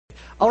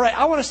All right,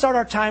 I want to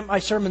start my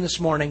sermon this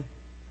morning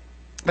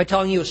by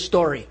telling you a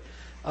story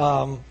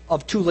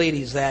of two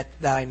ladies that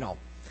I know.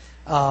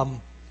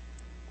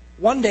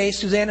 One day,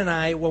 Suzanne and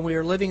I, when we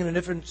were living in a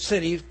different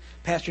city,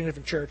 pastoring in a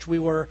different church, we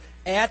were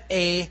at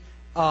the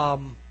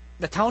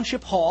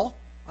township hall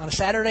on a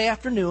Saturday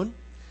afternoon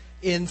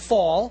in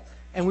fall,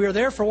 and we were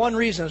there for one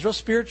reason. It was real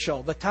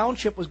spiritual. The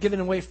township was giving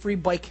away free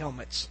bike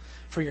helmets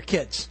for your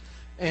kids.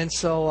 And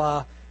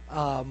so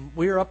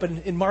we were up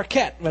in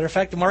Marquette. Matter of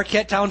fact, the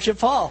Marquette Township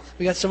Hall.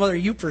 We got some other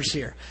Youpers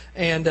here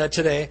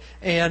today.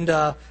 And we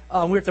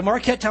were at the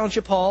Marquette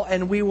Township Hall,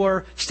 and we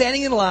were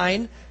standing in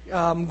line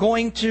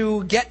going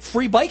to get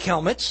free bike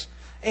helmets.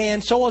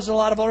 And so was a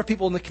lot of other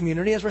people in the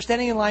community. As we're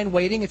standing in line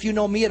waiting, if you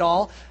know me at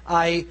all,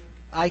 I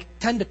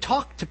tend to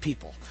talk to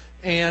people.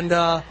 And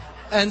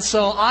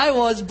so I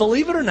was,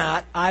 believe it or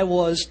not, I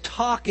was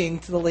talking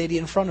to the lady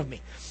in front of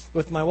me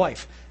with my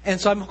wife. And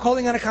so I'm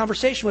holding on a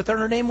conversation with her.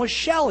 Her name was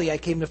Shelley, I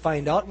came to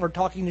find out. And we're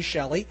talking to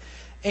Shelley.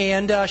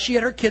 And she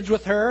had her kids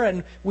with her,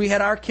 and we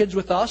had our kids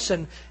with us.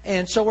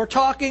 And so we're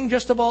talking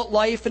just about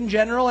life in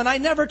general. And I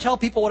never tell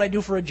people what I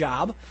do for a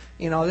job.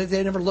 You know,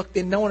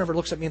 no one ever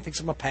looks at me and thinks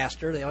I'm a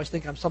pastor. They always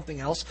think I'm something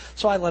else.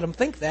 So I let them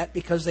think that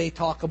because they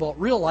talk about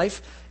real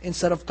life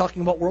instead of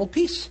talking about world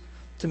peace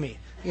to me.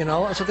 You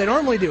know, that's what they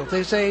normally do. If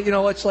they say, you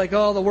know, it's like,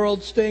 oh, the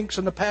world stinks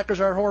and the Packers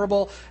are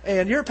horrible.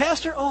 And you're a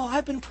pastor? Oh,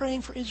 I've been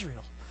praying for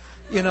Israel.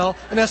 You know,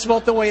 and that's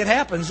about the way it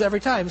happens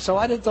every time. So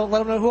I don't let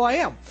them know who I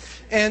am.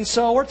 And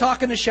so we're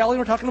talking to Shelley.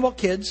 We're talking about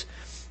kids.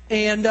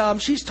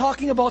 And she's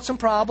talking about some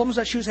problems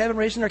that she was having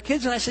raising her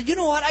kids. And I said, you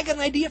know what? I got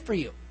an idea for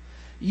you.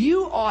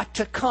 You ought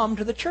to come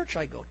to the church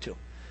I go to.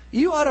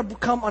 You ought to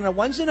come on a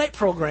Wednesday night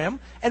program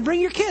and bring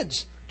your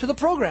kids to the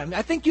program.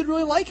 I think you'd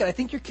really like it. I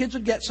think your kids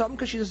would get something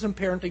because she does some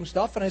parenting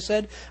stuff. And I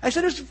said,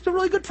 there's some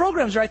really good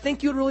programs there. I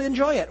think you'd really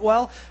enjoy it.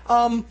 Well,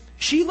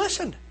 she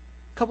listened.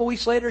 A couple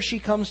weeks later, she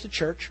comes to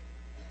church.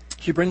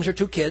 She brings her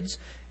two kids.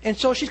 And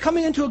so she's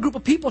coming into a group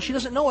of people she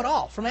doesn't know at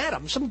all from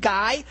Adam. Some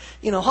guy,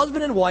 you know,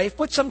 husband and wife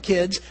with some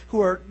kids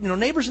who are, you know,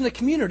 neighbors in the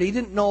community.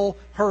 Didn't know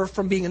her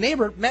from being a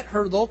neighbor. Met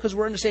her, though, because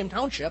we're in the same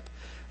township.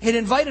 Had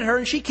invited her,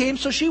 and she came.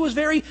 So she was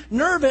very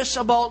nervous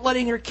about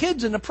letting her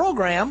kids in the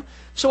program.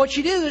 So what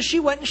she did is she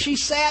went and she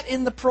sat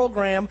in the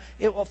program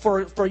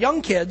for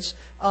young kids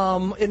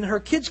in her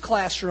kids'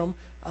 classroom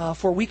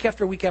for week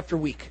after week after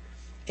week.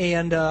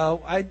 And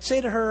I'd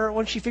say to her,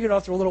 when she figured out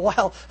after a little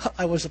while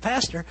I was a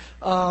pastor,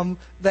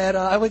 that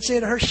I would say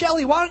to her,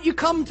 Shelley, why don't you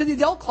come to the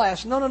adult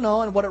class?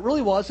 No. And what it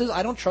really was is,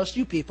 I don't trust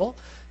you people,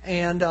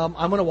 and I'm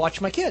going to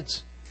watch my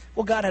kids.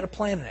 Well, God had a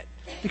plan in it.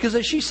 Because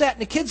as she sat in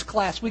the kids'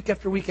 class week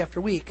after week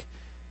after week,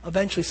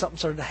 eventually something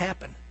started to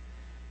happen.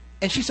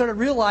 And she started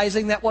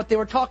realizing that what they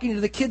were talking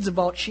to the kids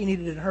about, she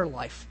needed in her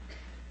life.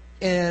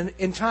 And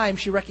in time,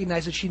 she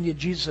recognized that she needed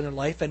Jesus in her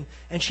life, and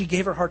she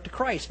gave her heart to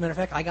Christ. Matter of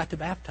fact, I got to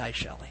baptize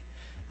Shelley.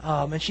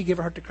 And she gave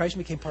her heart to Christ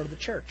and became part of the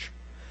church.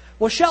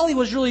 Well, Shelley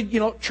was really, you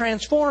know,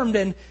 transformed,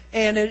 and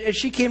as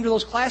she came to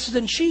those classes,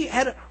 and she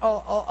had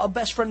a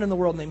best friend in the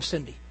world named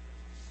Cindy.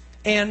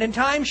 And in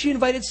time, she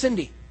invited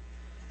Cindy.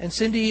 And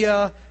Cindy,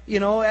 you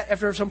know,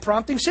 after some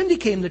prompting, Cindy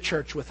came to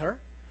church with her.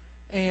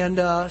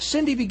 And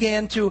Cindy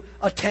began to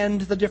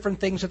attend the different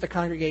things at the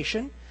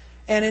congregation.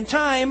 And in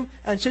time,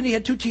 and Cindy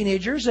had two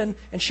teenagers, and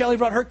Shelley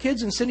brought her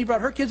kids, and Cindy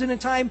brought her kids. And in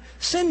time,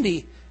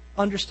 Cindy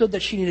understood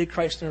that she needed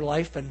Christ in her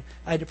life, and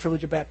I had the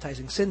privilege of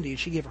baptizing Cindy, and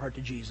she gave her heart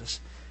to Jesus.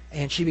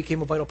 And she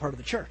became a vital part of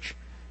the church.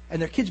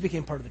 And their kids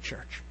became part of the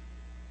church.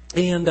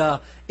 And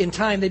in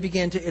time, they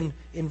began to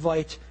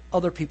invite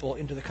other people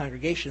into the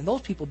congregation, and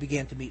those people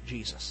began to meet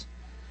Jesus.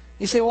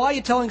 You say, well, why are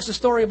you telling us a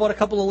story about a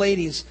couple of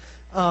ladies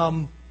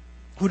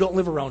who don't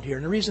live around here?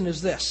 And the reason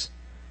is this.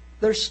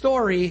 Their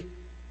story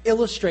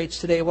illustrates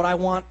today what I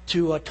want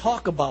to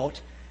talk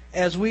about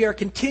as we are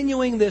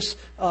continuing this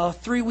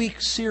 3-week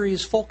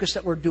series focus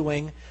that we're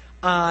doing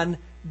on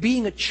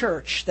being a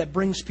church that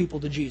brings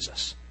people to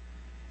Jesus.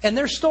 And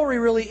their story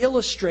really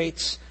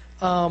illustrates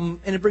and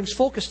it brings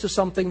focus to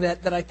something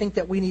that I think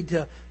that we need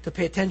to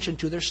pay attention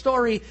to. Their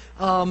story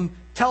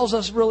tells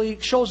us,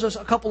 really shows us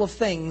a couple of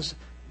things,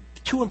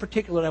 two in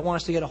particular that I want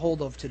us to get a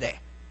hold of today.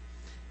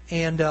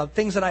 And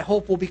things that I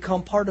hope will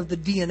become part of the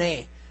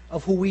DNA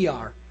of who we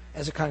are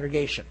as a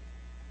congregation.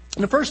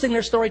 And the first thing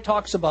their story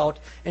talks about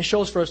and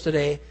shows for us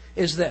today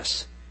is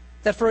this.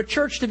 That for a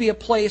church to be a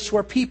place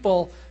where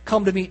people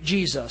come to meet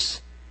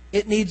Jesus,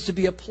 it needs to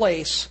be a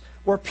place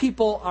where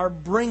people are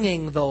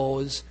bringing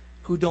those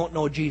who don't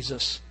know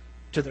Jesus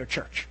to their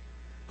church.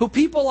 Who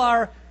people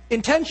are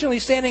intentionally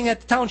standing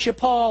at the township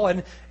hall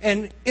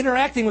and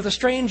interacting with a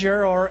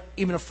stranger or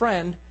even a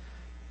friend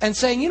and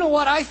saying, you know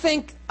what, I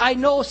think I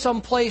know some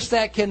place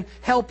that can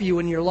help you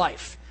in your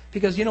life.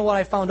 Because you know what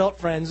I found out,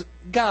 friends?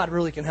 God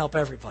really can help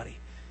everybody.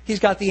 He's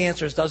got the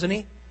answers, doesn't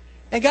he?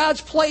 And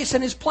God's place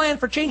and His plan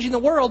for changing the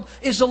world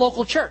is the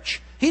local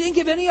church. He didn't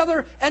give any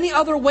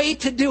other way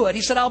to do it.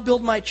 He said, I'll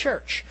build my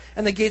church,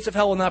 and the gates of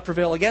hell will not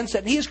prevail against it.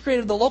 And He has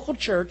created the local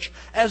church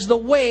as the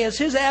way, as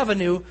His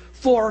avenue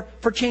for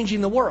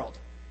changing the world.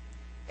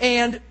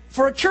 And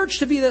For a church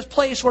to be this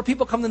place where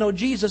people come to know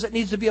Jesus, it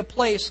needs to be a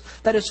place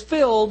that is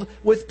filled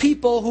with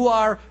people who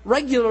are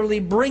regularly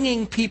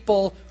bringing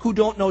people who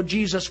don't know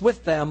Jesus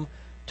with them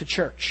to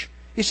church.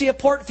 You see, at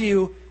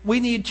Portview, we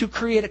need to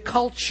create a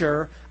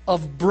culture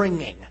of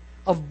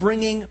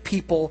bringing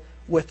people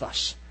with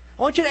us.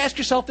 I want you to ask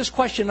yourself this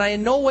question. I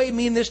in no way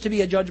mean this to be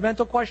a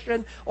judgmental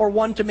question or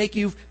one to make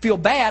you feel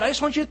bad. I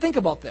just want you to think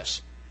about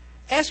this.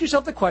 Ask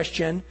yourself the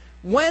question,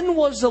 when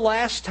was the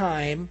last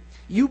time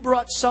you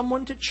brought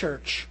someone to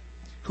church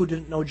who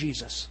didn't know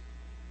Jesus?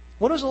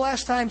 When was the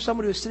last time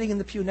somebody was sitting in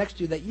the pew next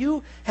to you that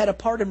you had a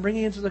part in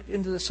bringing into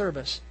the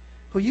service,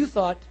 who you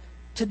thought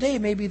today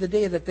may be the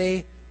day that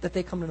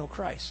they come to know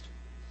Christ?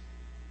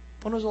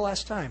 When was the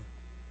last time?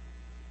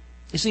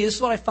 You see, this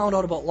is what I found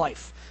out about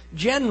life.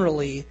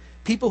 Generally,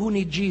 people who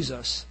need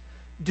Jesus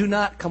do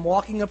not come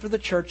walking up to the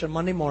church on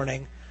Monday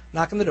morning,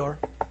 knock on the door,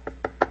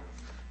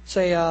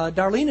 say,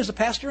 Darlene, is the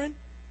pastor in?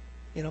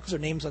 You know, because her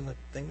name's on the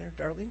thing there.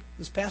 Darlene,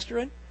 is the pastor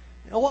in?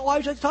 You know, why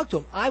would you like to talk to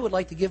him? I would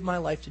like to give my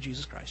life to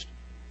Jesus Christ.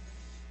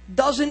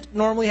 Doesn't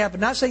normally happen.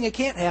 Not saying it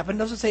can't happen.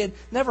 Doesn't say it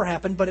never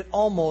happened, but it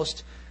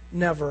almost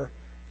never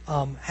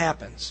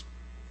happens.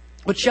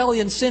 With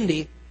Shelley and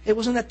Cindy, it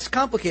wasn't that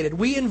complicated.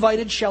 We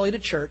invited Shelley to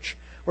church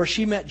where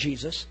she met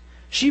Jesus.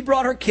 She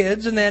brought her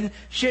kids, and then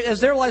as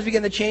their lives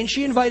began to change,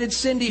 she invited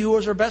Cindy, who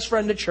was her best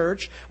friend, to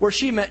church where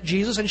she met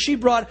Jesus, and she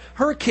brought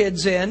her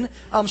kids in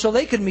so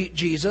they could meet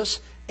Jesus,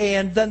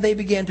 and then they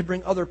began to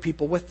bring other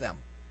people with them.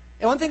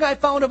 And one thing I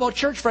found about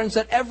church friends,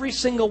 that every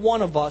single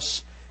one of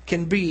us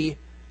can be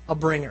a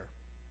bringer.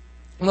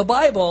 And the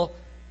Bible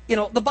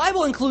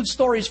includes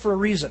stories for a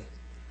reason.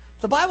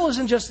 The Bible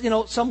isn't just,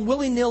 some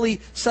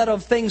willy-nilly set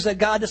of things that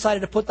God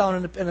decided to put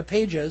down in the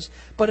pages,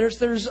 but there's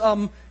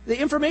the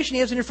information He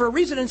has in here for a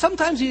reason, and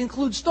sometimes He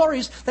includes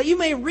stories that you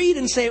may read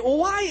and say, well,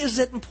 why is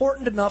it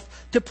important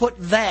enough to put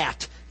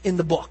that in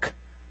the book?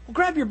 Well,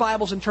 grab your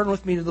Bibles and turn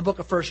with me to the book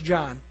of 1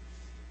 John.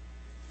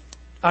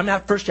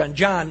 Not 1 John,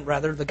 John,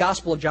 rather, the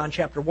Gospel of John,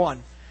 chapter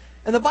 1.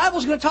 And the Bible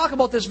is going to talk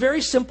about this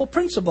very simple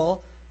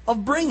principle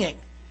of bringing.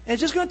 And it's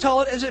just going to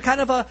tell it as a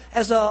kind of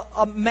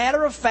a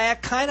matter of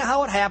fact, kind of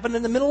how it happened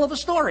in the middle of a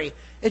story.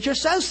 It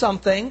just says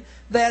something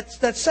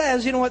that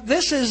says, you know what,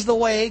 this is the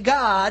way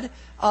God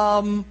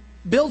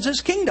builds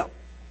His kingdom.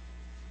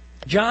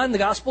 John, the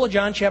Gospel of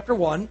John, chapter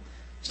 1,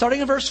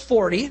 starting in verse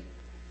 40,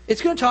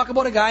 it's going to talk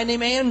about a guy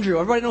named Andrew.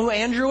 Everybody know who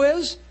Andrew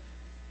is?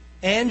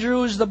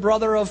 Andrew is the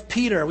brother of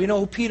Peter. We know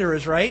who Peter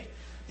is, right?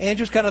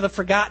 Andrew's kind of the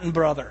forgotten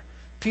brother.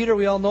 Peter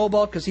we all know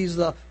about because he's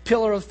the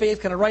pillar of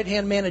faith, kind of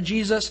right-hand man of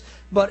Jesus.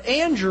 But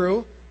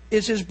Andrew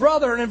is his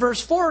brother. And in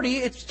verse 40,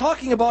 it's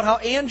talking about how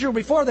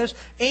before this,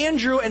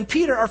 Andrew and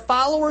Peter are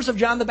followers of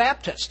John the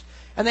Baptist.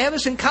 And they have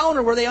this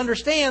encounter where they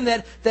understand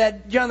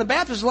that John the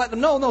Baptist is letting them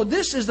know, no,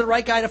 this is the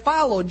right guy to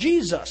follow,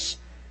 Jesus.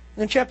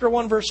 And in chapter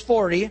 1, verse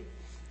 40,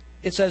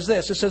 it says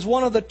this. It says,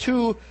 one of the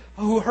two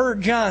who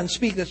heard John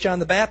speak, that's John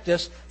the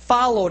Baptist,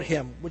 followed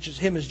him, which is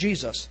him as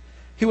Jesus.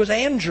 He was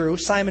Andrew,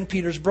 Simon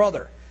Peter's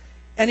brother.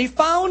 And he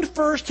found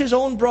first his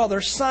own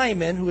brother,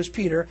 Simon, who is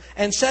Peter,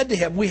 and said to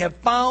him, we have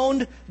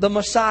found the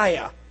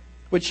Messiah,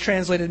 which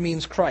translated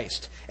means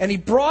Christ. And he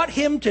brought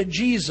him to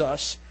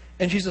Jesus,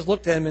 and Jesus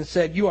looked at him and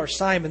said, you are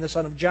Simon, the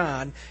son of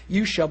John.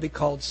 You shall be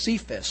called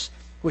Cephas,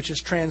 which is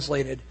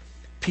translated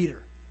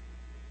Peter.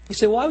 You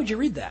say, why would you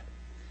read that?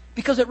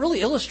 Because it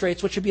really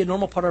illustrates what should be a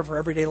normal part of our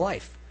everyday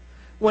life.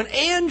 When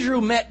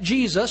Andrew met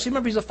Jesus,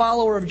 remember he's a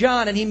follower of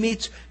John, and he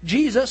meets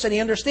Jesus, and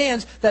he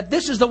understands that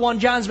this is the one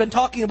John's been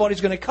talking about,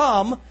 he's going to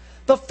come.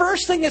 The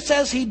first thing it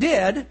says he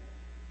did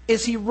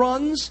is he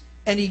runs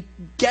and he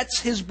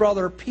gets his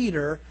brother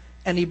Peter,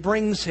 and he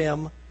brings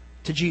him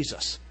to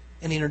Jesus,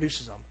 and he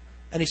introduces him.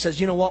 And he says,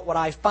 you know what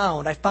I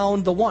found? I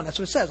found the one. That's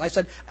what it says. I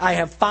said, I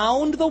have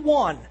found the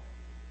one.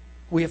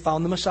 We have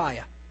found the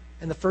Messiah.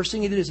 And the first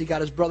thing he did is he got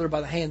his brother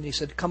by the hand, and he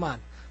said, come on,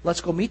 let's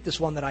go meet this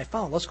one that I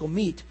found. Let's go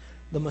meet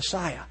the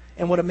Messiah.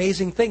 And what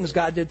amazing things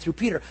God did through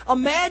Peter.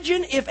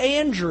 Imagine if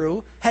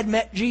Andrew had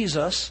met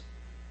Jesus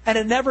and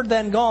had never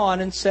then gone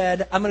and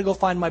said, I'm going to go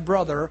find my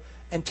brother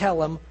and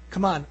tell him,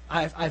 come on,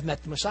 I've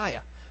met the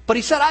Messiah. But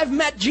he said, I've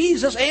met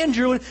Jesus,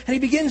 Andrew, and he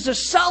begins to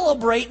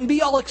celebrate and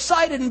be all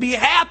excited and be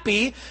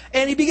happy,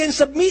 and he begins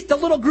to meet the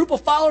little group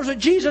of followers of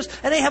Jesus,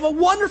 and they have a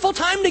wonderful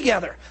time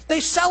together. They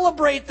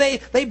celebrate,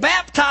 they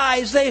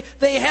baptize, they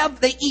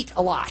eat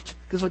a lot,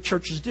 because what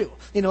churches do.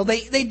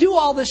 They do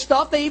all this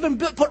stuff, they even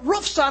put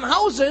roofs on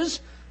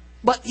houses,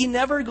 but he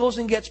never goes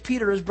and gets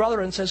Peter, his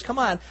brother, and says, come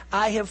on,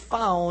 I have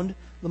found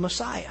the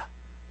Messiah.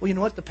 Well, you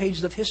know what? The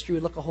pages of history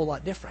would look a whole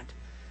lot different,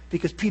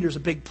 because Peter's a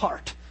big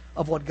part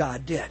of what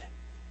God did.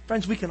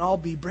 Friends, we can all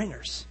be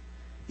bringers.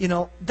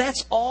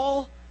 That's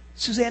all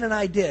Suzanne and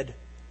I did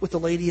with the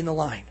lady in the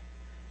line.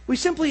 We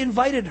simply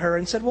invited her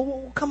and said,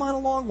 well, come on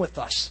along with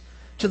us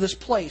to this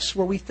place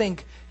where we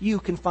think you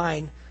can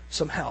find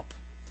some help.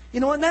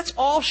 And that's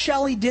all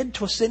Shelley did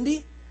to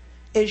Cindy,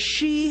 is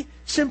she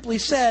simply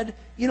said,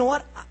 you know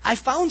what, I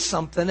found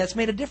something that's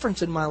made a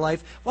difference in my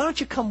life. Why don't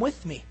you come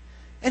with me?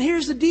 And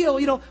here's the deal,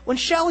 when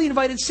Shelley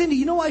invited Cindy,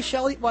 you know why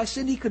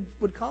Cindy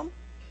would come?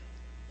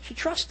 She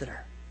trusted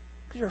her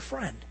because you're a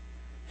friend.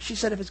 She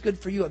said, if it's good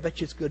for you, I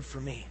bet you it's good for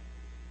me.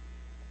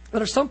 But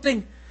there's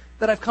something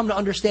that I've come to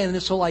understand in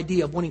this whole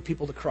idea of winning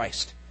people to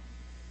Christ.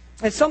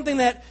 It's something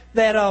that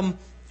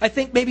I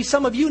think maybe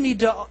some of you need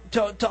to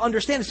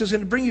understand. It's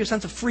going to bring you a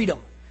sense of freedom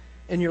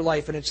in your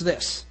life, and it's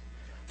this.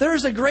 There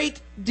is a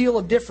great deal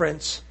of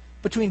difference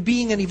between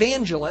being an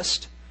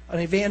evangelist.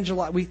 We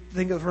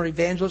think of an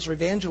evangelist or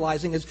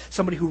evangelizing as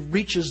somebody who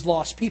reaches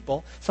lost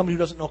people, somebody who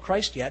doesn't know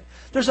Christ yet.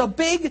 There's a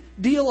big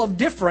deal of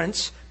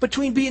difference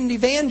between being an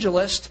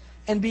evangelist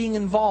and being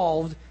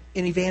involved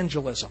in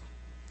evangelism.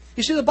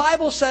 You see, the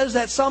Bible says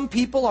that some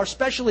people are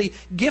specially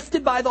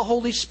gifted by the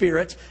Holy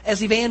Spirit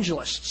as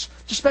evangelists.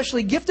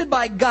 Especially gifted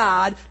by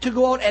God to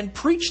go out and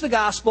preach the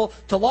gospel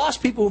to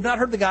lost people who have not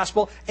heard the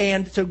gospel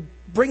and to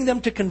bring them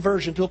to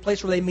conversion, to a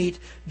place where they meet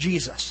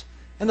Jesus.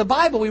 And the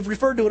Bible, we've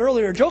referred to it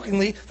earlier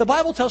jokingly, the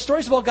Bible tells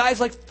stories about guys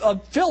like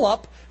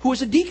Philip, who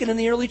was a deacon in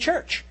the early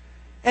church.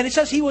 And it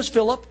says he was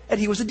Philip, and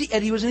he was an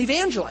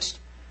evangelist.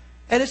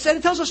 And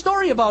it tells a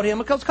story about him,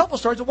 a couple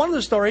stories, but one of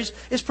the stories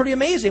is pretty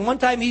amazing. One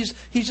time he's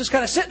just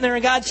kind of sitting there,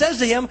 and God says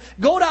to him,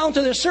 go down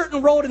to this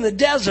certain road in the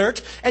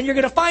desert, and you're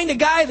going to find a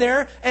guy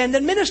there, and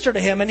then minister to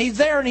him. And he's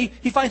there, and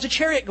he finds a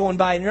chariot going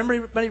by. And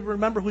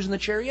remember who's in the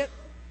chariot?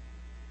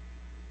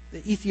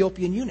 The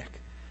Ethiopian eunuch.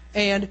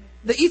 And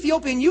the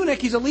Ethiopian eunuch,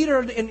 he's a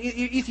leader in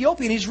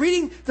Ethiopia, and he's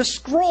reading the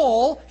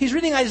scroll, he's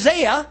reading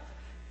Isaiah,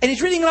 and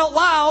he's reading it out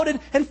loud,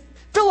 and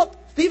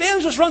Philip, the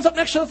evangelist, runs up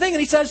next to the thing,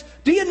 and he says,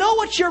 do you know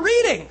what you're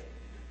reading?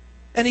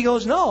 And he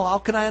goes, no, how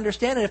can I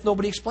understand it if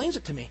nobody explains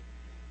it to me?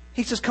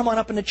 He says, come on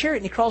up in the chariot.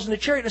 And he crawls in the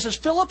chariot. And it says,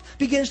 Philip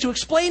begins to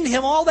explain to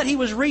him all that he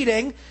was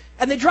reading.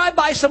 And they drive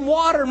by some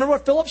water. Remember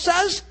what Philip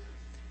says?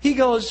 He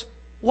goes,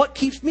 what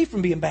keeps me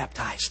from being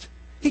baptized?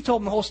 He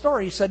told him the whole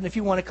story. He said, if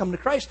you want to come to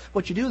Christ,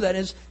 what you do then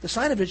is, the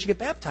sign of it is you get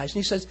baptized.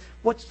 And he says,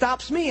 what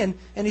stops me? And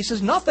he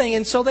says, nothing.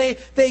 And so they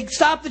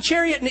stop the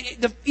chariot, and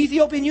the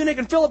Ethiopian eunuch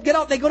and Philip get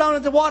out, and they go down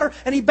into the water,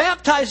 and he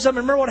baptizes them.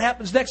 And remember what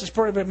happens next? It's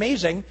pretty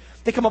amazing.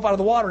 They come up out of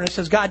the water, and it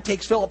says God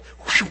takes Philip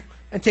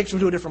and takes him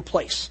to a different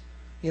place.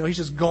 He's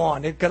just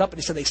gone. They got up, and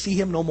he said they see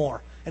him no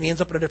more. And he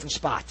ends up in a different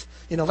spot.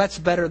 That's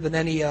better than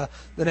any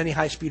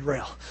high-speed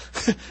rail.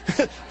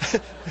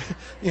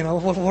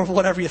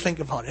 Whatever you think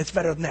about it. It's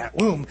better than that.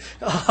 Boom.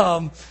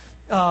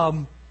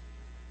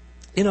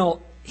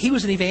 He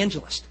was an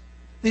evangelist.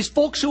 These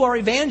folks who are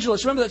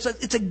evangelists, remember,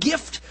 it's a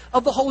gift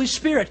of the Holy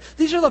Spirit.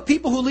 These are the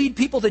people who lead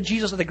people to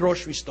Jesus at the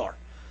grocery store.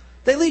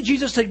 They lead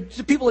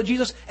people to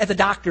Jesus at the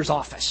doctor's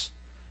office.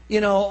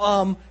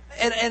 And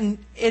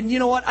you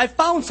know what? I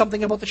found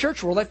something about the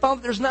church world. I found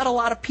that there's not a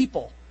lot of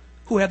people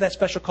who have that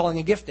special calling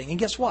and gifting. And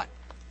guess what?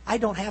 I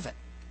don't have it.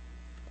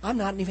 I'm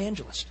not an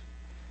evangelist.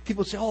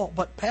 People say, oh,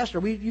 but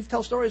Pastor, you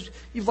tell stories,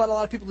 you've led a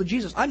lot of people to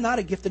Jesus. I'm not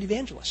a gifted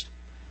evangelist.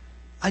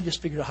 I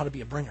just figured out how to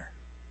be a bringer.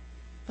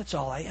 That's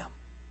all I am.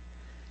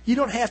 You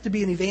don't have to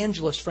be an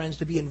evangelist, friends,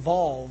 to be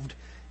involved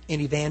in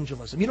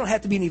evangelism. You don't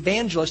have to be an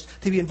evangelist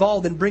to be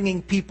involved in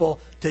bringing people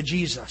to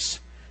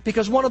Jesus.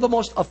 Because one of the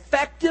most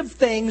effective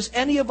things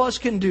any of us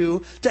can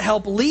do to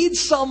help lead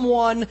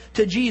someone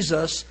to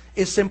Jesus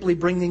is simply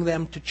bringing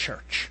them to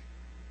church.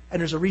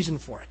 And there's a reason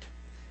for it.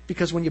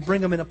 Because when you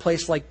bring them in a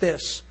place like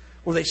this,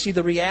 where they see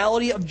the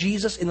reality of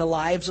Jesus in the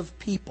lives of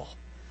people.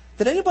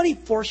 Did anybody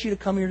force you to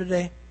come here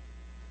today?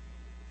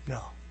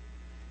 No.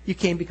 You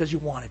came because you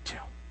wanted to.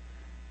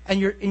 And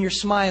you're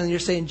smiling, you're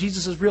saying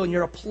Jesus is real, and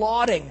you're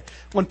applauding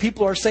when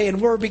people are saying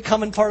we're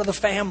becoming part of the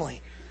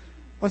family.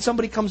 When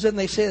somebody comes in,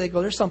 they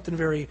go, there's something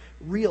very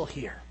real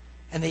here.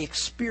 And they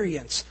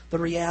experience the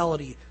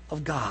reality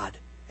of God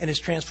and His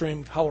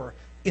transforming power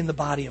in the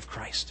body of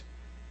Christ.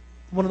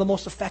 One of the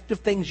most effective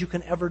things you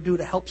can ever do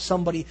to help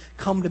somebody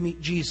come to meet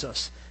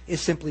Jesus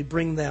is simply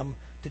bring them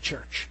to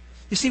church.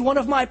 You see, one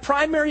of my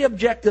primary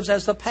objectives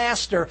as the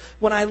pastor,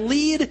 when I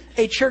lead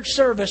a church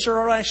service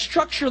or when I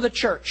structure the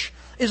church,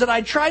 is that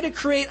I try to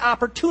create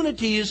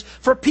opportunities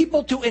for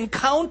people to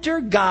encounter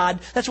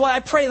God. That's why I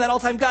pray that all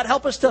the time, God,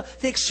 help us to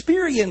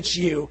experience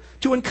you,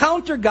 to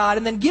encounter God,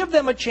 and then give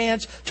them a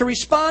chance to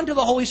respond to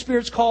the Holy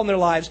Spirit's call in their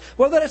lives.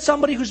 Whether it's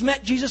somebody who's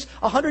met Jesus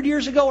 100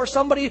 years ago or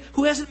somebody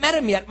who hasn't met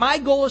Him yet. My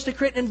goal is to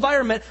create an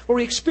environment where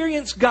we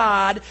experience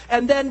God,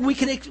 and then we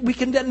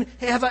can then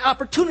have an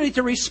opportunity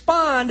to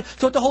respond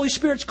to what the Holy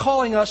Spirit's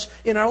calling us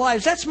in our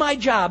lives. That's my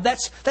job.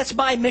 That's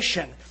my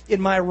mission in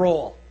my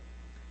role.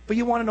 But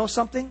you want to know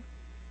something?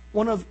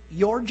 One of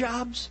your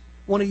jobs,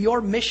 one of your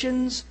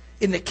missions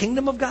in the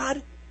kingdom of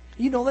God,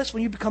 you know this,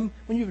 when you've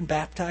been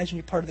baptized and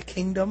you're part of the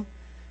kingdom,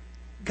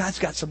 God's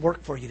got some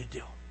work for you to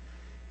do.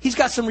 He's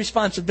got some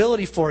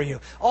responsibility for you,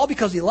 all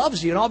because He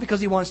loves you and all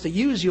because He wants to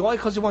use you, all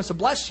because He wants to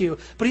bless you,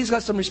 but He's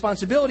got some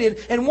responsibility.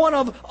 And one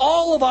of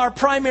all of our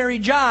primary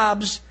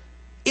jobs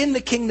in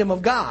the kingdom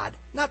of God,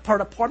 I'm not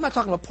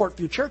talking about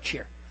Portview Church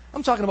here.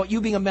 I'm talking about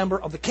you being a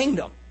member of the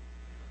kingdom.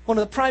 One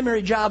of the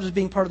primary jobs of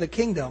being part of the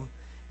kingdom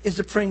is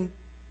to bring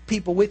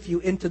people with you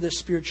into this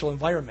spiritual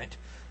environment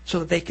so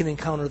that they can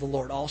encounter the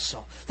Lord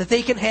also. That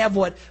they can have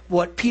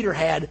what Peter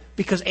had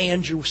because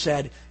Andrew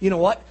said, you know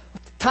what?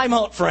 time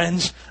out,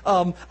 friends.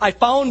 I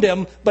found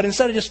him, but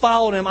instead of just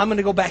following him, I'm going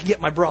to go back and get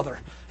my brother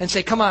and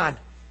say, come on.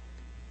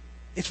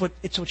 It's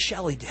what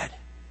Shelley did.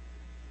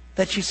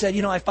 That she said,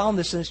 I found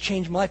this and it's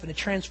changed my life and it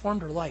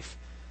transformed her life.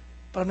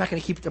 But I'm not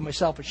going to keep it to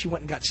myself. But she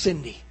went and got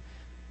Cindy.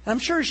 And I'm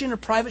sure in her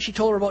private she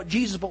told her about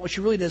Jesus, but what she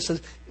really did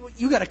says,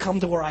 you got to come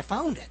to where I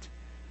found it.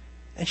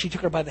 And she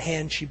took her by the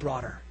hand, she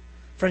brought her.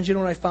 Friends, you know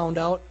what I found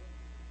out?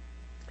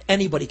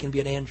 Anybody can be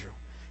an Andrew.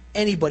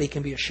 Anybody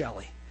can be a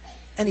Shelley.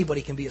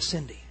 Anybody can be a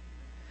Cindy.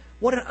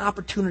 What an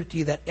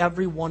opportunity that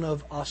every one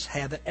of us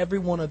have, that every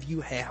one of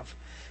you have.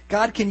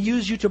 God can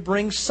use you to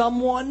bring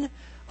someone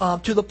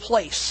to the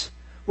place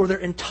where their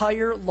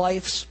entire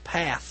life's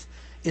path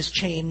is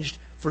changed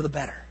for the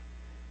better.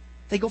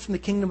 They go from the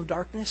kingdom of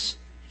darkness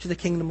to the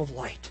kingdom of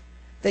light.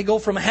 They go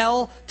from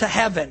hell to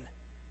heaven.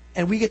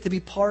 And we get to be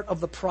part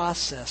of the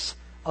process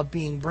of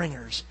being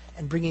bringers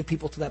and bringing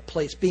people to that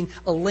place, being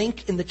a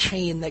link in the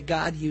chain that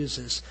God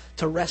uses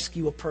to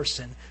rescue a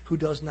person who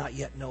does not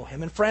yet know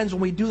Him. And friends,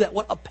 when we do that,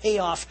 what a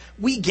payoff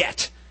we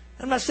get.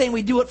 I'm not saying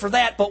we do it for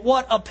that, but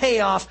what a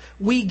payoff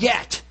we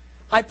get.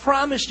 I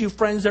promise you,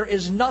 friends, there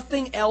is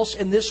nothing else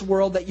in this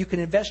world that you can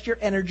invest your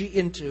energy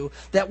into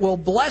that will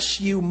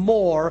bless you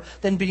more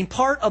than being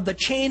part of the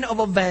chain of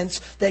events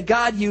that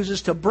God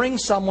uses to bring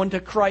someone to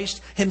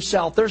Christ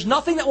Himself. There's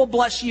nothing that will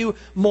bless you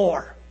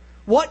more.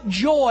 What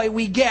joy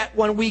we get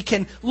when we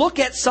can look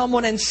at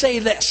someone and say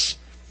this.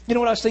 You know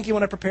what I was thinking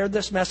when I prepared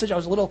this message? I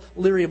was a little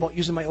leery about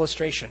using my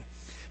illustration.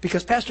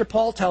 Because Pastor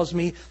Paul tells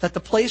me that the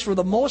place where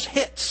the most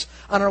hits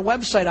on our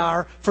website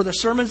are for the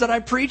sermons that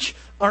I preach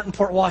aren't in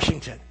Port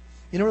Washington.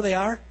 You know where they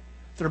are?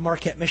 They're in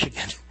Marquette,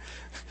 Michigan.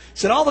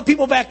 Said all the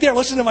people back there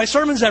listen to my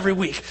sermons every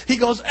week. He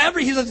goes,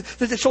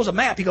 it shows a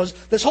map. He goes,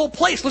 this whole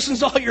place listens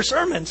to all your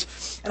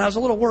sermons. And I was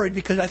a little worried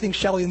because I think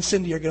Shelley and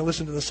Cindy are going to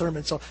listen to the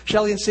sermon. So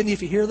Shelley and Cindy,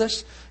 if you hear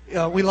this,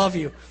 we love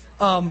you.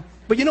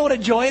 But you know what a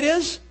joy it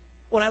is?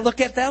 When I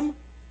look at them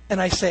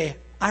and I say,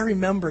 I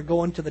remember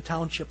going to the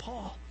township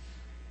hall.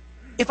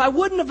 If I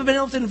wouldn't have been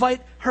able to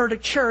invite her to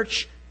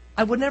church,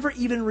 I would never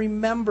even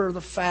remember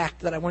the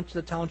fact that I went to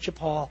the township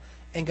hall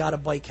and got a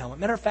bike helmet.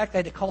 Matter of fact, I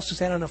had to call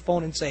Suzanne on the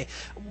phone and say,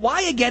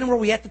 why again were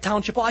we at the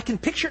township hall? I can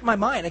picture it in my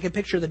mind. I can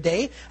picture the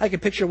day. I can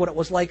picture what it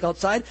was like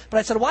outside. But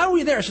I said, why were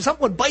we there? She said,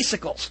 something with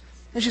bicycles.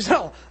 And she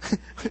said,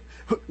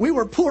 we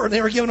were poor and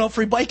they were giving out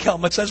free bike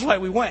helmets. That's why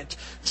we went.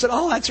 I said,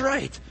 that's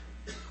right.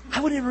 I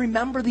wouldn't even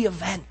remember the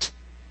event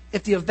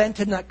if the event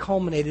had not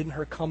culminated in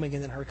her coming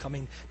and then her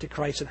coming to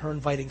Christ and her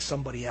inviting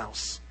somebody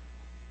else.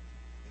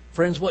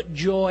 Friends, what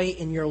joy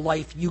in your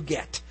life you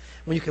get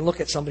when you can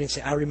look at somebody and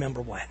say, I remember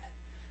when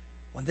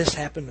this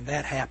happened and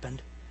that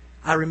happened.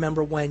 I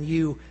remember when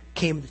you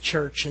came to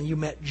church and you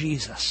met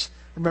Jesus.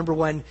 Remember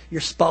when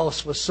your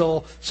spouse was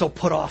so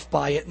put off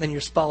by it and then your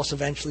spouse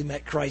eventually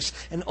met Christ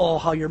and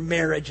how your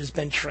marriage has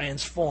been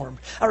transformed.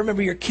 I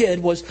remember your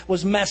kid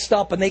was messed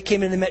up and they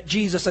came in and met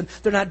Jesus and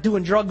they're not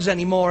doing drugs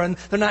anymore and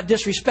they're not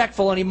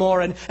disrespectful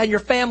anymore and your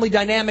family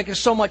dynamic is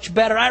so much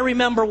better. I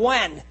remember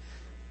when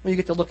you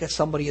get to look at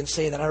somebody and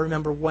say that. I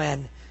remember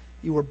when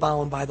you were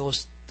bound by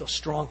those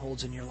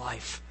strongholds in your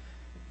life.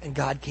 And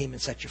God came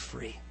and set you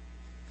free.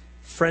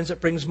 Friends,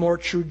 it brings more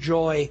true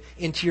joy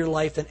into your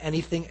life than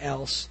anything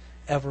else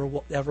ever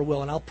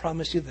will. And I'll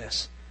promise you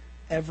this.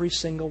 Every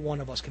single one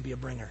of us can be a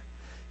bringer.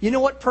 You know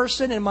what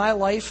person in my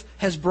life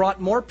has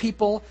brought more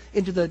people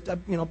into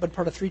been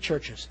part of 3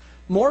 churches.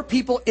 More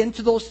people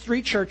into those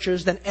 3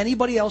 churches than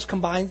anybody else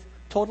combined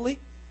totally?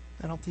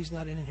 He's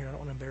not in here. I don't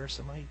want to embarrass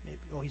him.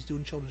 He's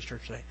doing children's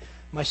church today.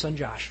 My son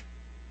Josh.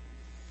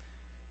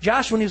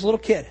 Josh, when he was a little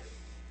kid,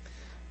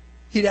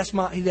 he'd ask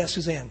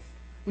Suzanne,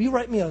 will you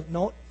write me a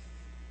note?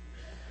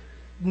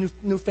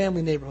 New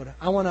family neighborhood.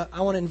 I want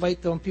to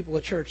invite them people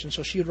to church. And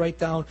so she would write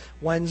down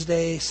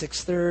Wednesday,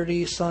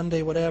 6:30,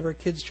 Sunday, whatever,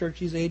 kids' church,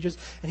 these ages.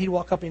 And he'd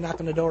walk up and he'd knock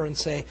on the door and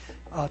say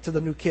to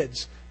the new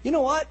kids, you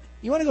know what?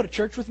 You want to go to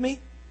church with me?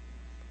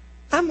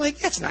 I'm like,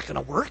 that's not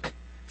going to work.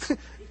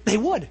 They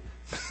would.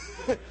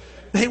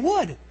 They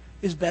would.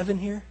 Is Bev in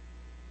here?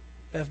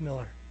 Bev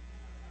Miller.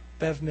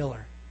 Bev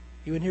Miller.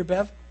 You in here,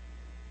 Bev?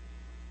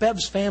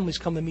 Bev's family's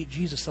come to meet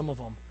Jesus, some of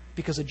them,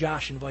 because of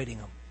Josh inviting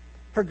them.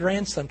 Her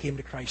grandson came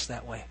to Christ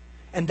that way.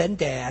 And then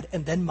dad,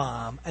 and then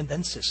mom, and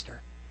then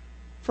sister.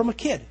 From a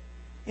kid.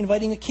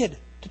 Inviting a kid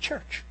to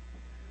church.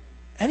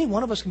 Any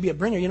one of us can be a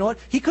bringer. You know what?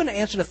 He couldn't have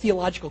answered a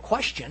theological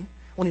question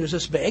when he was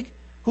this big.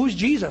 Who's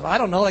Jesus? I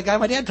don't know, that guy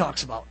my dad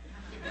talks about.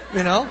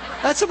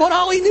 That's about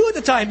all he knew at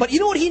the time. But you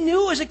know what he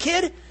knew as a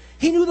kid?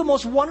 He knew the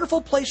most wonderful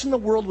place in the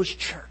world was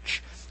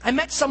church. I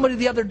met somebody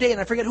the other day,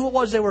 and I forget who it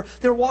was. They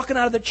were walking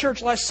out of the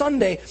church last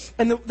Sunday,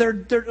 and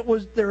it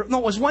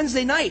was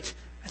Wednesday night.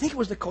 I think it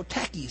was the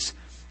Kotekis.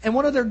 And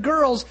one of their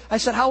girls, I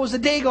said, how was the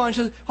day going?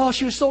 She said,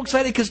 she was so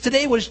excited because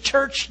today was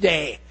church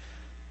day.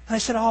 And I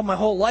said, my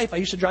whole life, I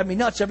used to drive me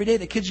nuts. Every day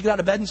the kids would get out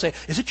of bed and say,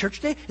 is it church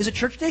day? Is it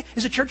church day?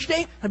 Is it church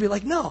day? I'd be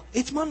like, no,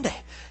 it's Monday.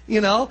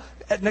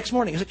 Next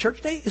morning, is it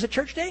church day? Is it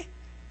church day?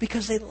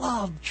 Because they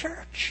love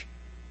church.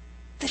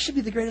 This should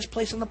be the greatest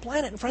place on the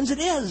planet. And friends, it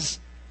is.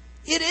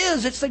 It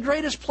is. It's the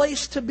greatest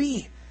place to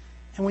be.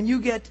 And when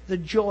you get the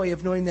joy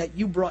of knowing that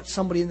you brought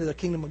somebody into the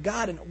kingdom of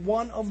God, and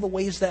one of the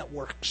ways that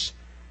works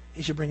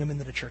is you bring them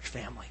into the church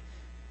family.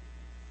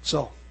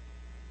 So,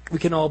 we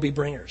can all be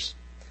bringers.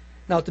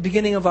 Now, at the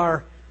beginning of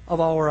our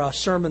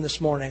sermon this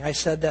morning, I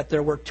said that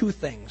there were two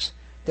things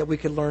that we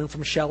could learn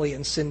from Shelley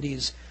and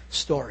Cindy's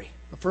story.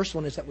 The first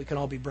one is that we can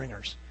all be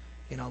bringers.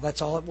 You know,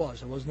 that's all it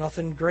was. It was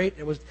nothing great.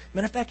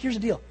 Matter of fact, here's the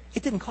deal.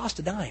 It didn't cost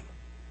a dime.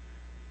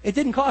 It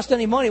didn't cost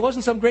any money. It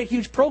wasn't some great,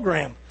 huge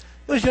program.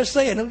 It was just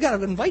saying, we've got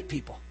to invite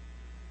people.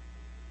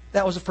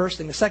 That was the first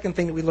thing. The second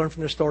thing that we learned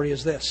from their story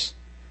is this.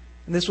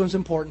 And this one's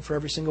important for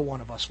every single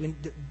one of us.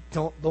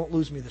 Don't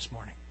lose me this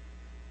morning.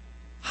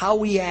 How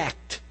we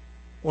act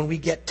when we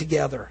get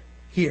together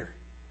here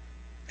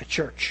at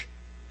church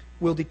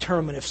will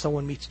determine if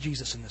someone meets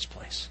Jesus in this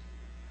place.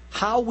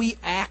 How we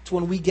act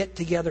when we get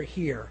together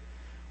here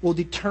will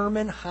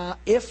determine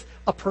if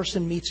a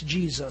person meets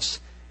Jesus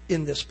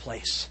in this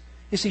place.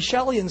 You see,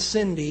 Shelley and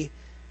Cindy,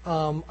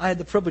 I had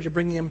the privilege of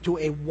bringing them to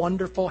a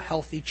wonderful,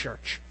 healthy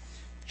church.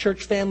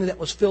 Church family that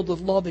was filled with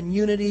love and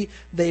unity.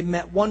 They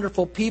met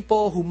wonderful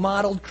people who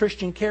modeled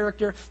Christian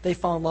character. They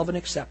found love and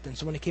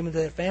acceptance. And when they came into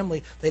their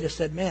family, they just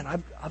said, man,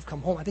 I've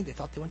come home. I think they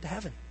thought they went to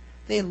heaven.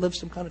 They had lived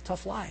some kind of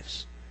tough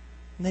lives.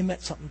 And they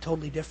met something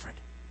totally different.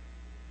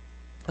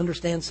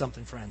 Understand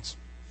something, friends.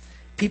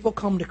 People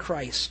come to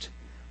Christ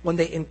when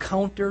they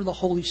encounter the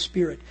Holy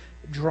Spirit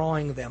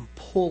drawing them,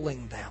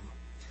 pulling them.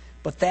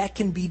 But that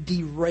can be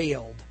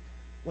derailed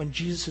when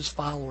Jesus'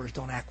 followers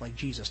don't act like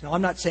Jesus. Now,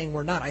 I'm not saying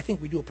we're not. I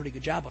think we do a pretty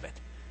good job of it.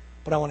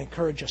 But I want to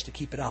encourage us to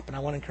keep it up, and I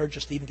want to encourage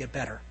us to even get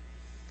better.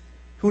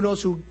 Who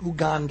knows who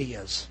Gandhi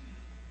is?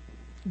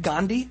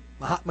 Gandhi?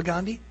 Mahatma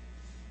Gandhi?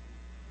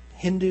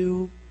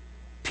 Hindu,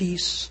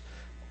 peace,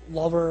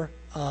 lover,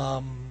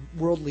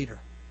 world leader.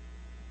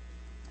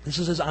 This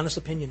is his honest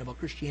opinion about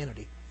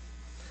Christianity.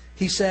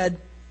 He said,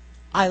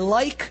 I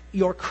like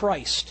your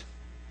Christ.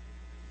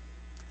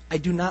 I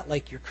do not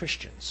like your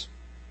Christians.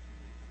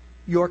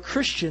 Your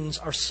Christians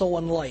are so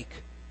unlike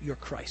your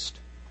Christ.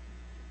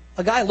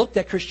 A guy looked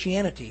at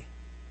Christianity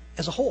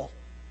as a whole,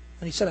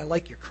 and he said, I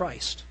like your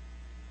Christ.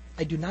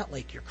 I do not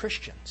like your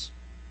Christians.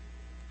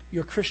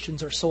 Your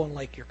Christians are so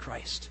unlike your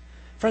Christ.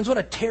 Friends, what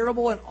a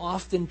terrible and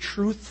often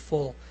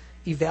truthful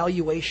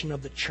evaluation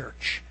of the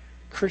church.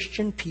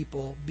 Christian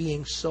people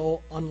being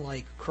so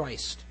unlike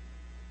Christ.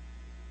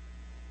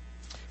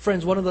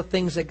 Friends, one of the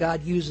things that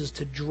God uses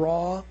to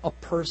draw a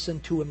person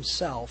to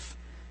himself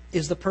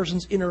is the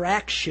person's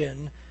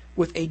interaction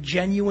with a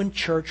genuine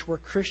church where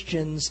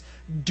Christians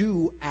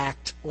do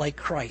act like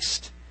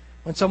Christ.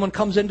 When someone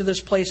comes into this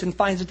place and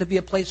finds it to be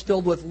a place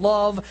filled with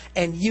love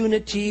and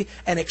unity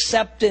and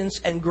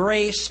acceptance and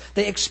grace,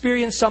 they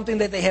experience something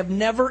that they have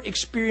never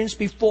experienced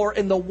before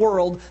in the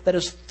world that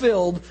is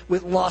filled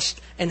with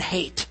lust and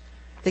hate.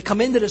 They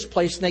come into this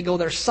place and they go,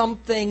 there's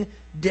something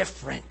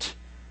different.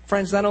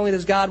 Friends, not only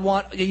does God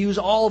want to use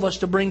all of us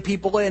to bring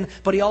people in,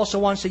 but He also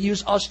wants to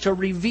use us to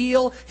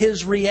reveal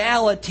His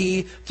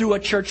reality through a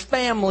church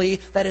family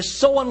that is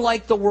so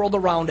unlike the world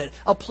around it.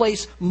 A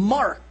place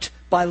marked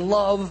by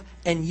love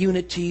and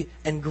unity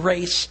and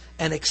grace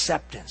and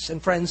acceptance.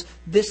 And friends,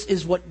 this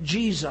is what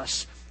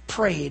Jesus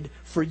prayed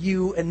for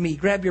you and me.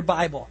 Grab your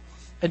Bible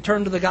and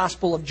turn to the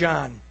Gospel of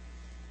John,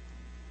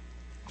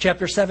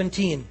 chapter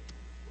 17.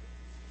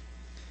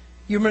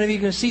 You're going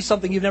to see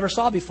something you've never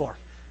saw before.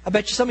 I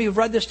bet you some of you have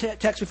read this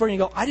text before and you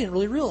go, I didn't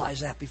really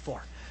realize that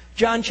before.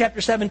 John chapter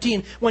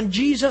 17, when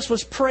Jesus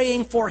was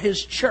praying for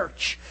His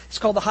church. It's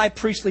called the high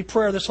priestly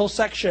prayer, this whole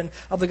section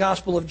of the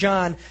Gospel of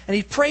John. And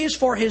He prays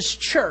for His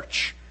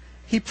church.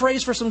 He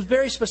prays for some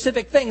very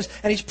specific things.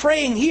 And He's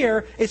praying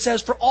here, it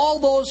says, for all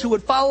those who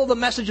would follow the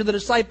message of the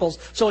disciples.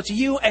 So it's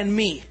you and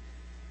me.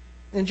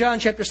 In John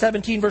chapter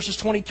 17, verses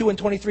 22 and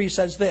 23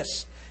 says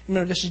this.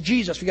 Remember, this is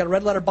Jesus. If you got a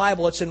red letter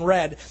Bible, it's in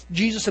red.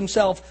 Jesus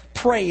Himself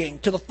praying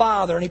to the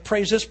Father, and He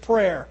prays this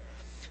prayer.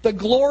 The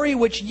glory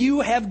which you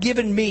have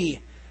given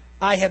me,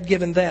 I have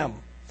given them,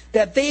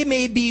 that they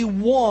may be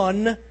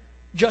one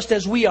just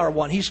as we are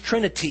one. He's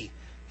Trinity.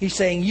 He's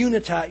saying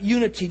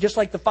unity, just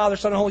like the Father,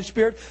 Son, and Holy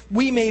Spirit.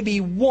 We may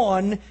be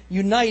one,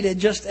 united,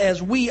 just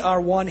as we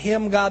are one.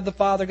 Him, God the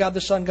Father, God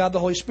the Son, God the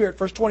Holy Spirit.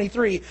 Verse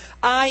 23,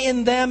 I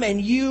in them and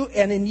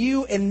in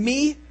you and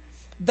me,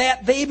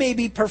 that they may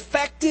be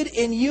perfected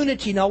in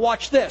unity. Now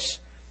watch this.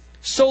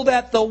 So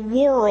that the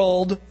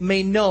world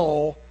may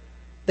know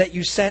that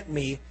you sent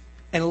me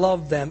and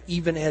loved them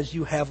even as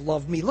you have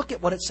loved me. Look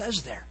at what it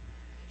says there.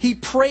 He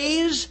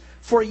prays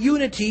for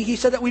unity. He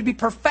said that we'd be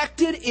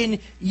perfected in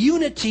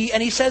unity.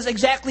 And He says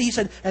exactly, He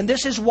said, and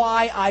this is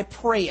why I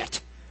pray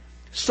it.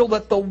 So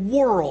that the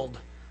world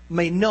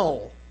may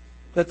know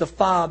that the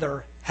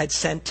Father had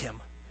sent Him.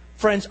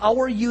 Friends,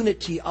 our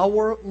unity,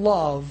 our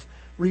love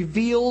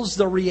reveals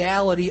the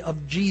reality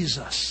of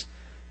Jesus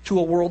to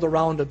a world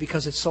around it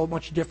because it's so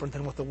much different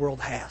than what the world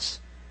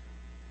has.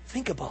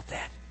 Think about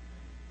that.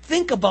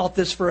 Think about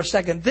this for a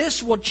second.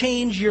 This will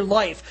change your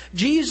life.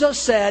 Jesus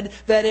said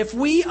that if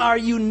we are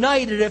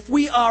united, if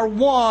we are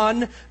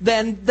one,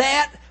 then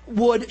that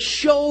would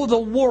show the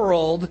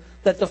world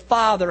that the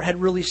Father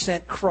had really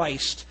sent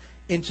Christ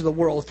into the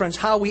world. Friends,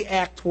 how we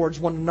act towards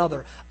one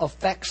another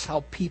affects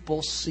how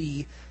people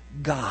see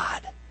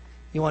God.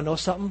 You want to know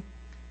something?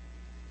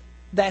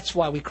 That's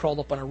why we crawled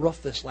up on a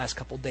roof this last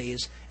couple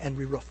days and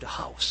re-roofed a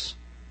house.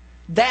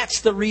 That's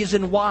the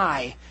reason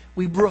why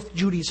we roofed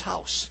Judy's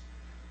house.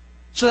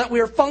 So that we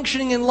are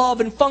functioning in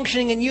love and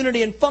functioning in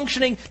unity and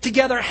functioning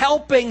together,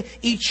 helping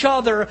each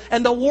other.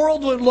 And the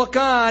world would look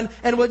on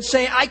and would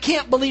say, I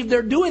can't believe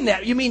they're doing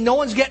that. You mean no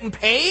one's getting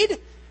paid?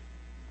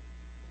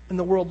 And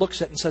the world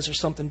looks at it and says there's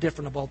something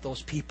different about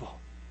those people.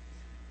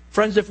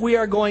 Friends, if we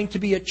are going to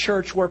be a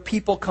church where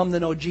people come to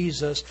know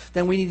Jesus,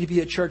 then we need to be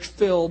a church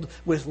filled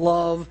with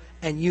love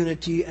and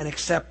unity and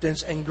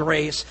acceptance and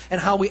grace. And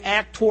how we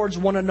act towards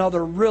one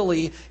another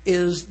really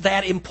is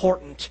that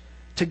important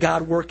to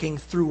God working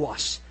through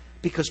us,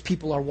 because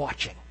people are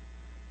watching.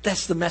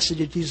 That's the message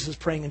that Jesus is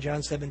praying in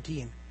John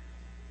 17.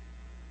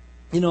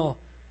 You know,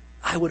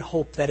 I would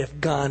hope that if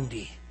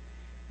Gandhi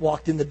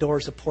walked in the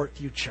doors of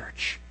Portview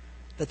Church,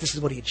 that this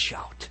is what he'd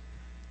shout.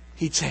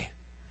 He'd say,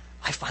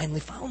 I finally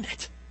found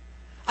it.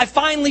 I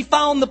finally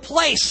found the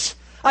place.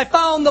 I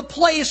found the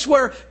place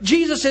where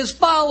Jesus'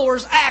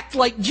 followers act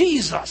like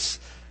Jesus.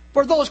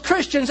 Where those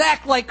Christians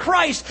act like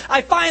Christ.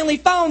 I finally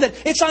found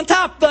it. It's on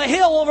top of the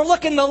hill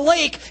overlooking the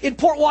lake in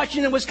Port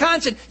Washington,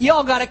 Wisconsin.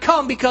 Y'all got to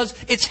come because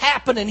it's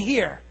happening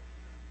here.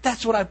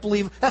 That's what I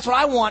believe. That's what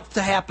I want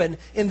to happen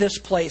in this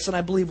place. And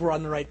I believe we're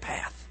on the right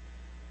path.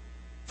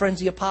 Friends,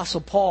 the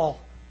Apostle Paul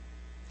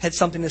had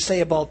something to say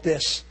about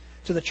this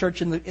to the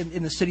church in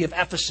the city of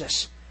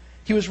Ephesus.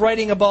 He was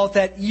writing about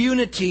that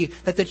unity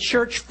that the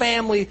church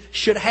family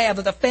should have,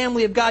 that the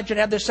family of God should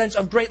have this sense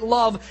of great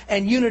love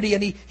and unity.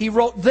 And he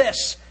wrote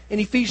this in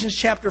Ephesians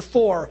chapter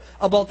 4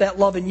 about that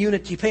love and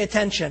unity. Pay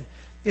attention.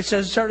 It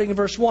says, starting in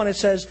verse 1, it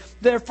says,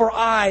 Therefore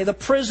I, the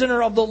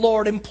prisoner of the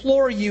Lord,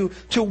 implore you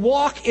to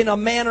walk in a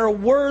manner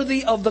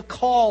worthy of the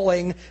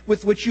calling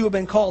with which you have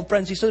been called.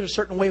 Friends, he says there's a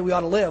certain way we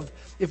ought to live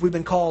if we've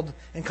been called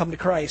and come to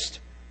Christ.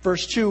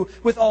 Verse 2,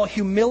 with all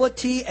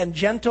humility and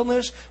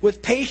gentleness,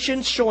 with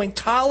patience, showing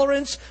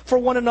tolerance for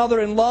one another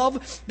in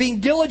love,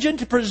 being diligent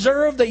to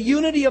preserve the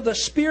unity of the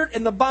Spirit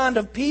in the bond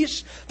of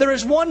peace. There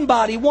is one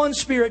body, one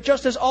Spirit,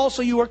 just as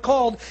also you are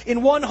called,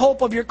 in one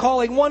hope of your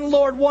calling, one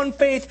Lord, one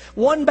faith,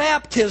 one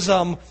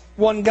baptism,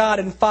 one God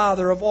and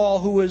Father of all,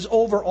 who is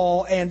over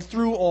all and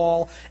through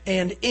all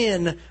and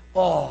in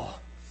all.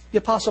 The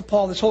Apostle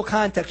Paul, this whole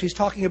context, he's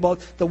talking about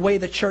the way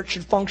the church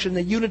should function,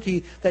 the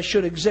unity that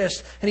should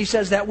exist. And he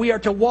says that we are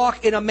to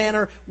walk in a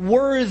manner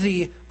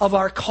worthy of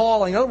our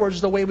calling. In other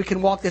words, the way we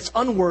can walk that's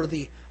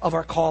unworthy of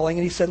our calling.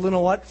 And he said, you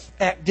know what?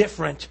 Act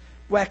different.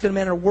 Act in a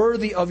manner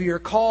worthy of your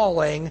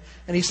calling.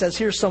 And he says,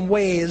 here's some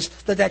ways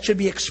that should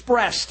be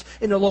expressed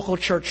in the local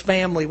church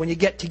family when you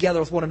get together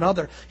with one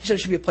another. He said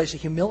it should be a place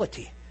of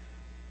humility.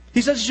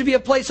 He says it should be a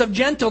place of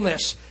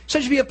gentleness. He says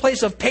it should be a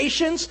place of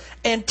patience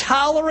and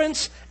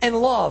tolerance and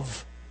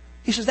love.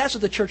 He says that's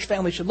what the church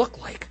family should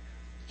look like.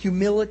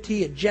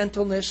 Humility and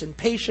gentleness and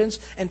patience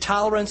and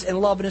tolerance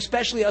and love. And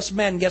especially us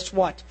men, guess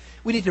what?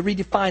 We need to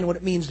redefine what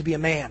it means to be a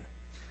man.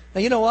 Now,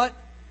 you know what?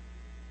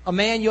 A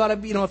man, you ought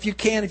to, if you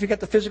can, if you've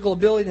got the physical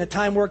ability and the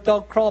time worked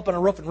out, crawl up on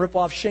a roof and rip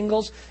off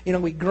shingles.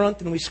 We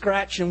grunt and we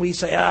scratch and we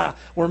say,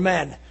 we're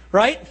men.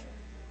 Right?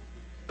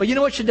 But you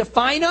know what should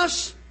define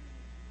us?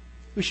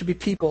 We should be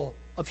people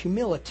of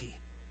humility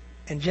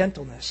and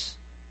gentleness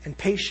and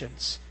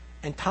patience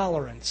and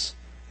tolerance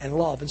and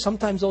love. And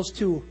sometimes those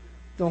two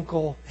don't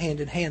go hand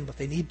in hand, but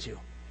they need to.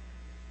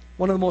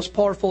 One of the most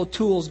powerful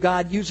tools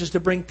God uses to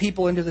bring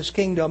people into this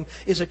kingdom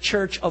is a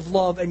church of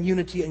love and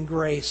unity and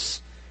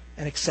grace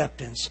and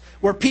acceptance.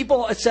 Where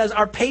people, it says,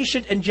 are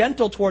patient and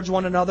gentle towards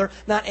one another,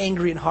 not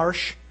angry and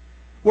harsh.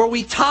 Where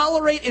we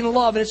tolerate in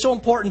love, and it's so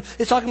important.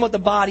 It's talking about the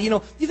body. You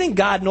think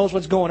God knows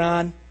what's going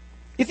on?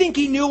 You think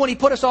He knew when He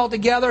put us all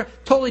together,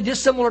 totally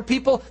dissimilar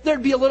people,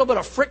 there'd be a little bit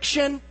of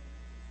friction?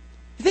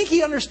 You think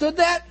He understood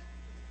that?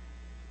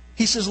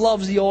 He says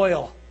love's the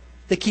oil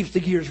that keeps the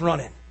gears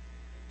running.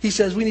 He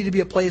says we need to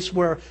be a place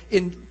where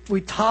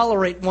we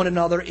tolerate one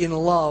another in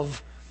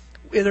love.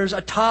 There's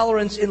a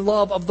tolerance in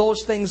love of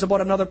those things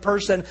about another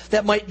person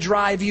that might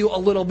drive you a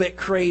little bit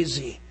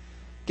crazy.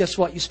 Guess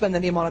what? You spend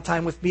any amount of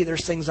time with me,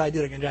 there's things I do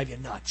that are going to drive you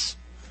nuts.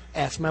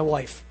 Ask my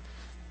wife.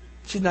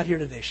 She's not here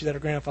today. She's at her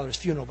grandfather's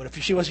funeral. But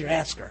if she was here,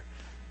 ask her.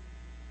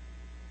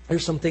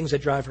 There's some things that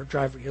drive her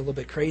a little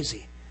bit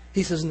crazy.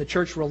 He says in the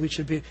church world we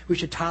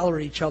should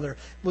tolerate each other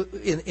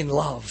in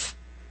love.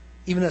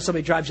 Even if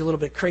somebody drives you a little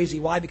bit crazy.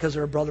 Why? Because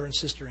they're a brother and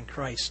sister in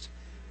Christ.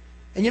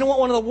 And you know what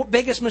one of the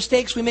biggest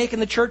mistakes we make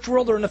in the church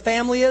world or in the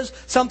family is?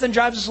 Something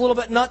drives us a little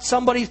bit nuts.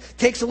 Somebody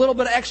takes a little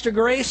bit of extra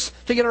grace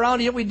to get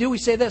around. You know what we do? We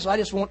say this, I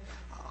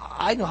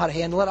know how to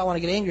handle it. I want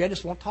to get angry. I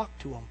just won't talk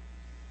to them.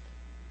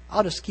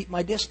 I'll just keep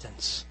my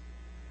distance.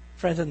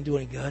 Friends, doesn't do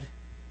any good.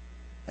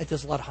 It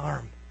does a lot of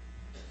harm.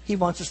 He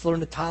wants us to learn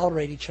to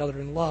tolerate each other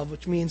in love,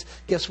 which means,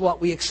 guess what?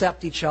 We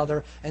accept each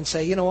other and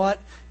say, you know what?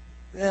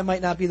 That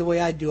might not be the way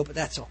I do it, but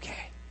that's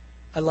okay.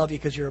 I love you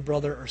because you're a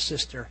brother or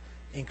sister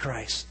in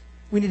Christ.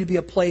 We need to be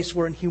a place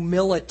where in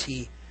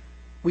humility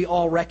we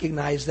all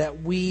recognize that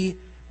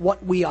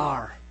what we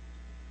are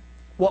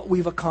what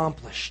we've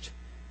accomplished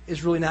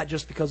is really not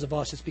just because of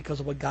us, it's because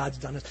of what God's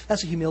done.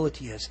 That's what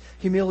humility is.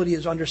 Humility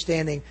is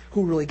understanding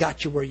who really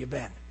got you where you've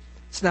been.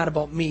 It's not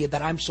about me,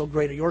 that I'm so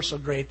great or you're so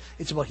great.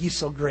 It's about He's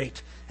so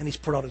great, and He's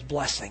poured out His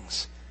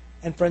blessings.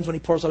 And friends, when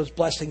He pours out His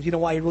blessings, you know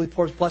why He really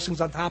pours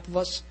blessings on top of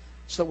us?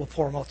 So that we'll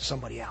pour them out to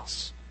somebody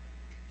else.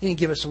 He didn't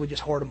give us so we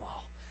just hoard them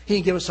all. He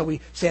didn't give us so we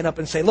stand up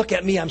and say, look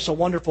at me, I'm so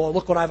wonderful, or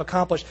look what I've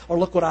accomplished, or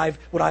look what I've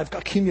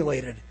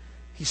accumulated.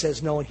 He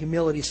says, no, in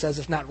humility says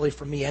it's not really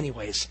for me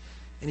anyways.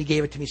 And He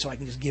gave it to me so I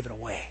can just give it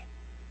away.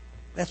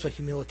 That's what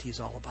humility is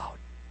all about.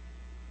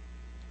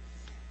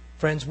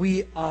 Friends,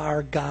 we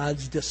are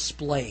God's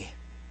display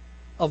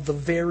of the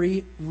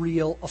very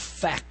real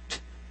effect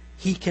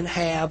He can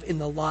have in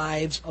the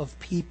lives of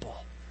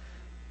people.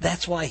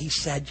 That's why He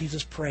said,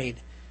 Jesus prayed,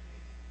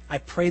 I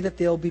pray that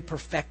they'll be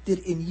perfected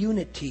in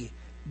unity.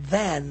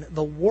 Then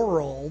the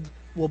world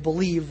will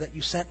believe that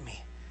you sent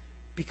me.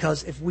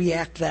 Because if we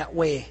act that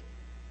way,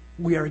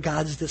 we are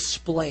God's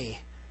display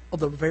of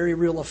the very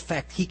real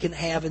effect He can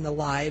have in the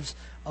lives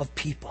of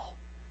people.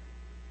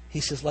 He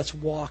says, let's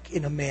walk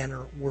in a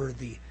manner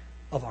worthy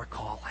of our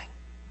calling.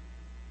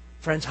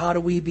 Friends, how do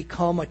we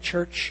become a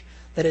church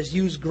that is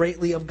used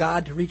greatly of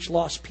God to reach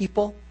lost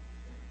people?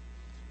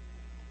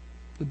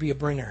 We be a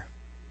bringer.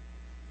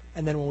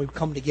 And then when we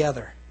come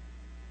together,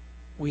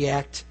 we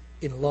act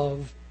in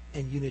love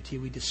and unity.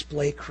 We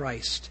display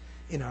Christ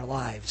in our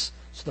lives.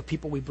 So the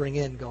people we bring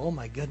in go, oh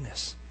my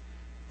goodness,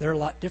 they're a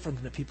lot different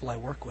than the people I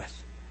work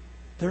with.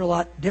 They're a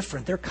lot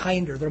different. They're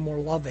kinder. They're more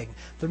loving.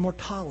 They're more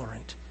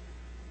tolerant.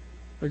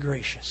 They're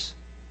gracious.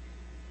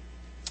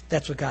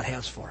 That's what God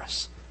has for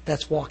us.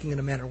 That's walking in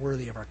a manner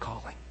worthy of our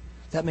calling.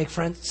 Does that make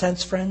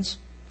sense, friends?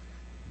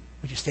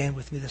 Would you stand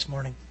with me this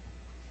morning?